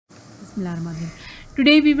Bismillahirrahmanirrahim.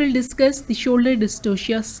 Today we will discuss the shoulder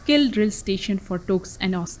dystocia skill drill station for TOACS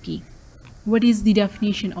and OSCE. What is the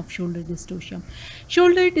definition of shoulder dystocia?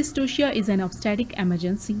 Shoulder dystocia is an obstetric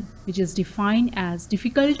emergency which is defined as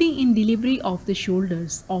difficulty in delivery of the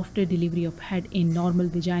shoulders after delivery of head in normal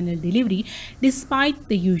vaginal delivery despite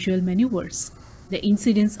the usual maneuvers. The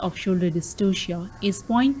incidence of shoulder dystocia is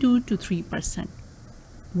 0.2 to 3%.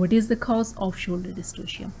 What is the cause of shoulder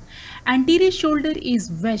dystocia? Anterior shoulder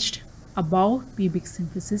is wedged above pubic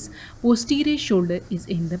symphysis. Posterior shoulder is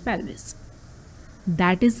in the pelvis.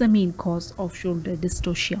 That is the main cause of shoulder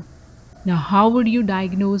dystocia. Now, how would you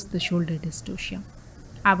diagnose the shoulder dystocia?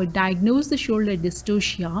 I would diagnose the shoulder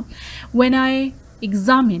dystocia when I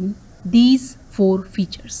examine these 4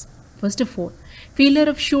 features. First of all, failure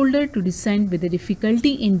of shoulder to descend with a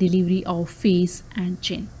difficulty in delivery of face and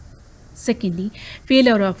chin. Secondly,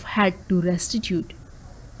 failure of head to restitute.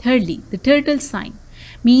 Thirdly, the turtle sign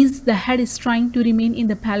means the head is trying to remain in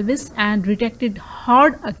the pelvis and retracted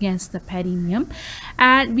hard against the perineum,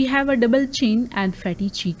 and we have a double chin and fatty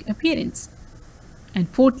cheek appearance. And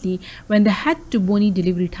fourthly, when the head to bony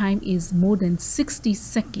delivery time is more than 60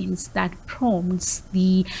 seconds, that prompts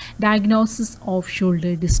the diagnosis of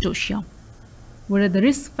shoulder dystocia. What are the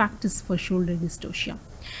risk factors for shoulder dystocia?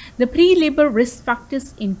 The pre-labor risk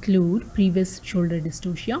factors include previous shoulder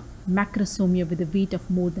dystocia, macrosomia with a weight of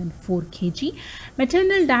more than 4 kg,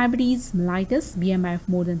 maternal diabetes mellitus, BMI of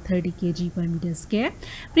more than 30 kg per meter square,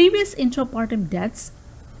 previous intrapartum deaths,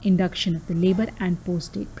 induction of the labor, and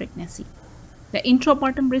post-date pregnancy. The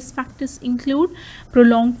intrapartum risk factors include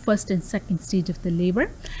prolonged first and second stage of the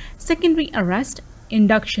labor, secondary arrest,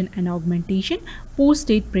 induction and augmentation,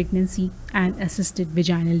 post-date pregnancy, and assisted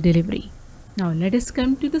vaginal delivery. Now let us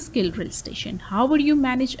come to the skill drill station. How would you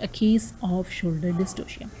manage a case of shoulder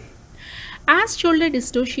dystocia? As shoulder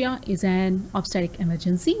dystocia is an obstetric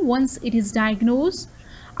emergency, once it is diagnosed,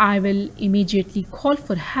 I will immediately call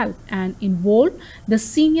for help and involve the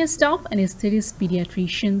senior staff, anesthetists,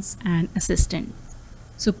 pediatricians, and assistants.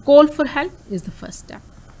 So call for help is the first step.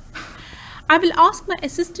 I will ask my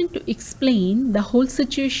assistant to explain the whole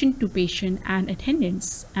situation to patient and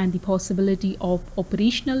attendants and the possibility of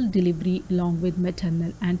operational delivery along with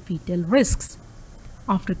maternal and fetal risks.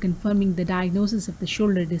 After confirming the diagnosis of the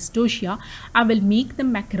shoulder dystocia, I will make the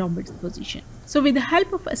macrobid position. So with the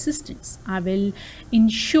help of assistants, I will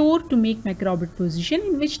ensure to make macrobid position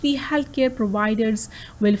in which the healthcare providers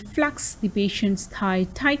will flex the patient's thigh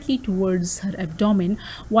tightly towards her abdomen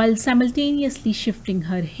while simultaneously shifting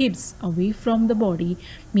her hips away from the body,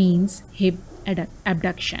 means hip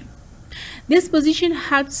abduction. This position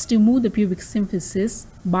helps to move the pubic symphysis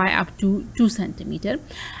by up to 2 cm,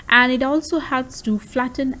 and it also helps to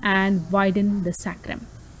flatten and widen the sacrum.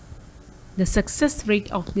 The success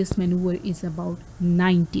rate of this maneuver is about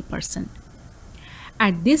 90%.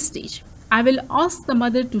 At this stage, I will ask the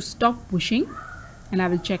mother to stop pushing, and I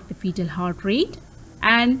will check the fetal heart rate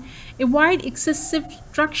and avoid excessive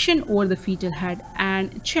traction over the fetal head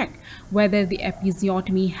and check whether the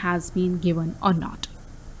episiotomy has been given or not.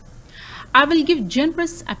 I will give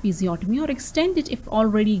generous episiotomy or extend it if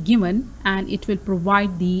already given, and it will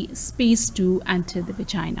provide the space to enter the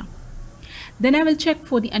vagina. Then I will check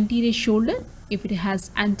for the anterior shoulder. If it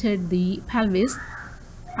has entered the pelvis,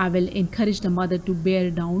 I will encourage the mother to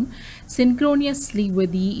bear down synchronously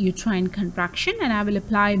with the uterine contraction, and I will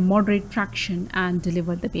apply moderate traction and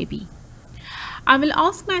deliver the baby. I will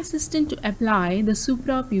ask my assistant to apply the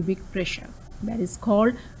suprapubic pressure, that is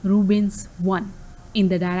called Rubin's 1, in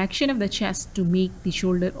the direction of the chest to make the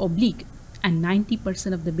shoulder oblique, and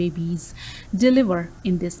 90% of the babies deliver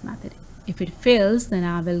in this method. If it fails, then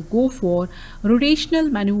I will go for rotational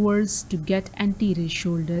maneuvers to get anterior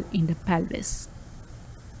shoulder in the pelvis.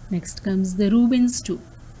 Next comes the Rubin's 2,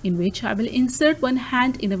 in which I will insert one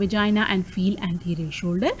hand in the vagina and feel anterior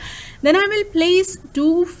shoulder. Then I will place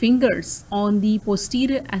 2 fingers on the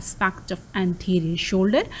posterior aspect of anterior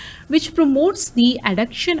shoulder, which promotes the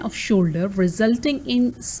adduction of shoulder, resulting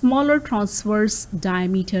in smaller transverse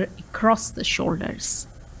diameter across the shoulders.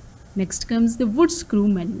 Next comes the woodscrew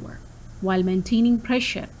maneuver. While maintaining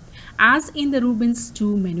pressure, as in the Rubin's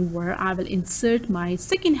 2 maneuver, I will insert my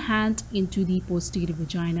second hand into the posterior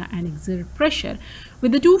vagina and exert pressure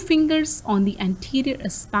with the 2 fingers on the anterior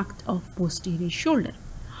aspect of posterior shoulder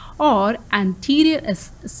or anterior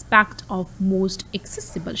aspect of most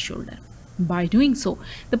accessible shoulder. By doing so,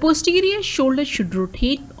 the posterior shoulder should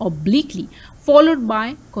rotate obliquely, followed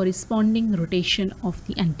by corresponding rotation of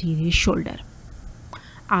the anterior shoulder.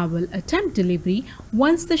 I will attempt delivery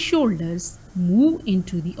once the shoulders move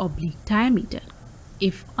into the oblique diameter.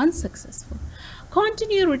 If unsuccessful,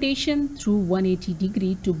 Continue rotation through 180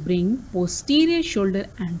 degree to bring posterior shoulder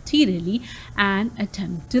anteriorly and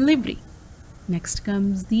attempt delivery. Next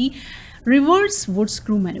comes the reverse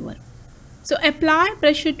woodscrew maneuver. So apply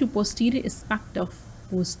pressure to posterior aspect of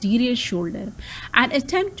posterior shoulder and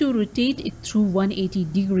attempt to rotate it through 180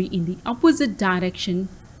 degree in the opposite direction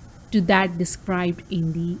to that described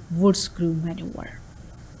in the woodscrew maneuver.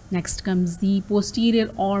 Next comes the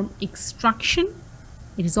posterior arm extraction.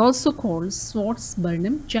 It is also called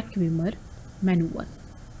Swartz-Burnham-Jacquemer maneuver.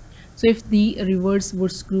 So if the reverse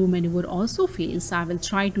woodscrew maneuver also fails, I will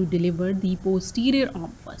try to deliver the posterior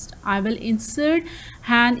arm first. I will insert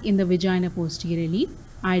hand in the vagina posteriorly,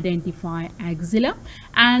 identify axilla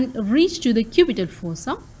and reach to the cubital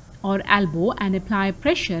fossa or elbow and apply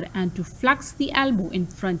pressure and to flex the elbow in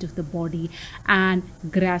front of the body and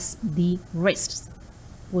grasp the wrists.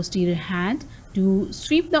 Posterior hand to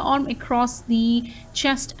sweep the arm across the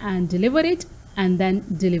chest and deliver it, and then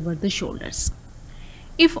deliver the shoulders.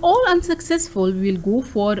 If all unsuccessful, we will go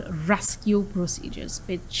for rescue procedures,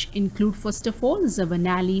 which include first of all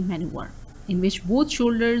Zavanelli Maneuver, in which both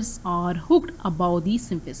shoulders are hooked above the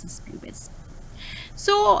symphysis pubis.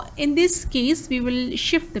 So in this case, we will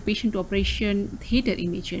shift the patient to operation theater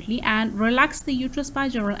immediately and relax the uterus by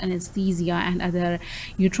general anesthesia and other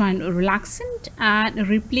uterine relaxant and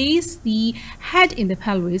replace the head in the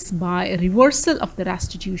pelvis by reversal of the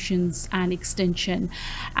restitutions and extension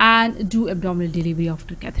and do abdominal delivery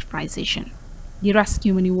after catheterization. The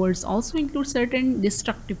rescue maneuvers also include certain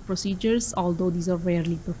destructive procedures, although these are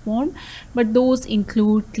rarely performed, but those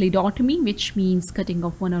include clidotomy, which means cutting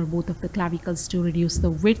off one or both of the clavicles to reduce the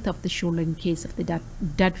width of the shoulder in case of the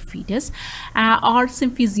dead fetus, or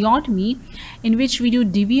symphysiotomy, in which we do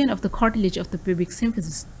division of the cartilage of the pubic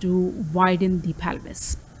symphysis to widen the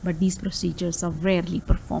pelvis, but these procedures are rarely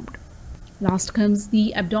performed. Last comes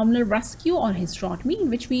the abdominal rescue or hysterotomy, in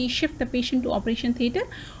which we shift the patient to operation theater,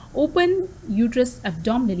 open uterus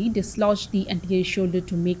abdominally, dislodge the anterior shoulder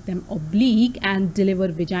to make them oblique and deliver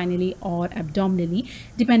vaginally or abdominally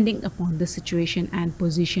depending upon the situation and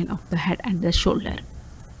position of the head and the shoulder.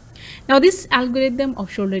 Now this algorithm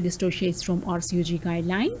of shoulder dystocia is from RCOG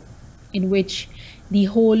guideline, in which the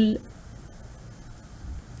whole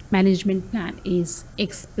management plan is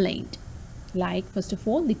explained. Like first of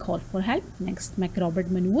all the call for help, next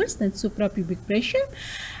McRobert maneuvers, then suprapubic pressure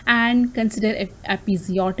and consider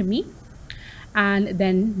episiotomy, and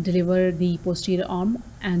then deliver the posterior arm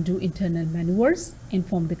and do internal maneuvers,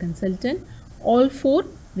 inform the consultant. All four,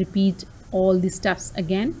 repeat all the steps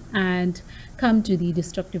again and come to the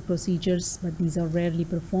destructive procedures, but these are rarely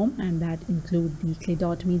performed, and that include the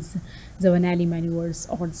clidotomies, Zavanelli maneuvers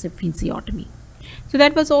or symphysiotomy. So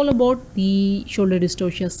that was all about the shoulder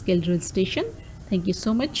dystocia skill drill station. Thank you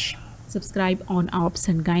so much. Subscribe on OBS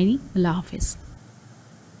and Gynae. Allah Hafiz.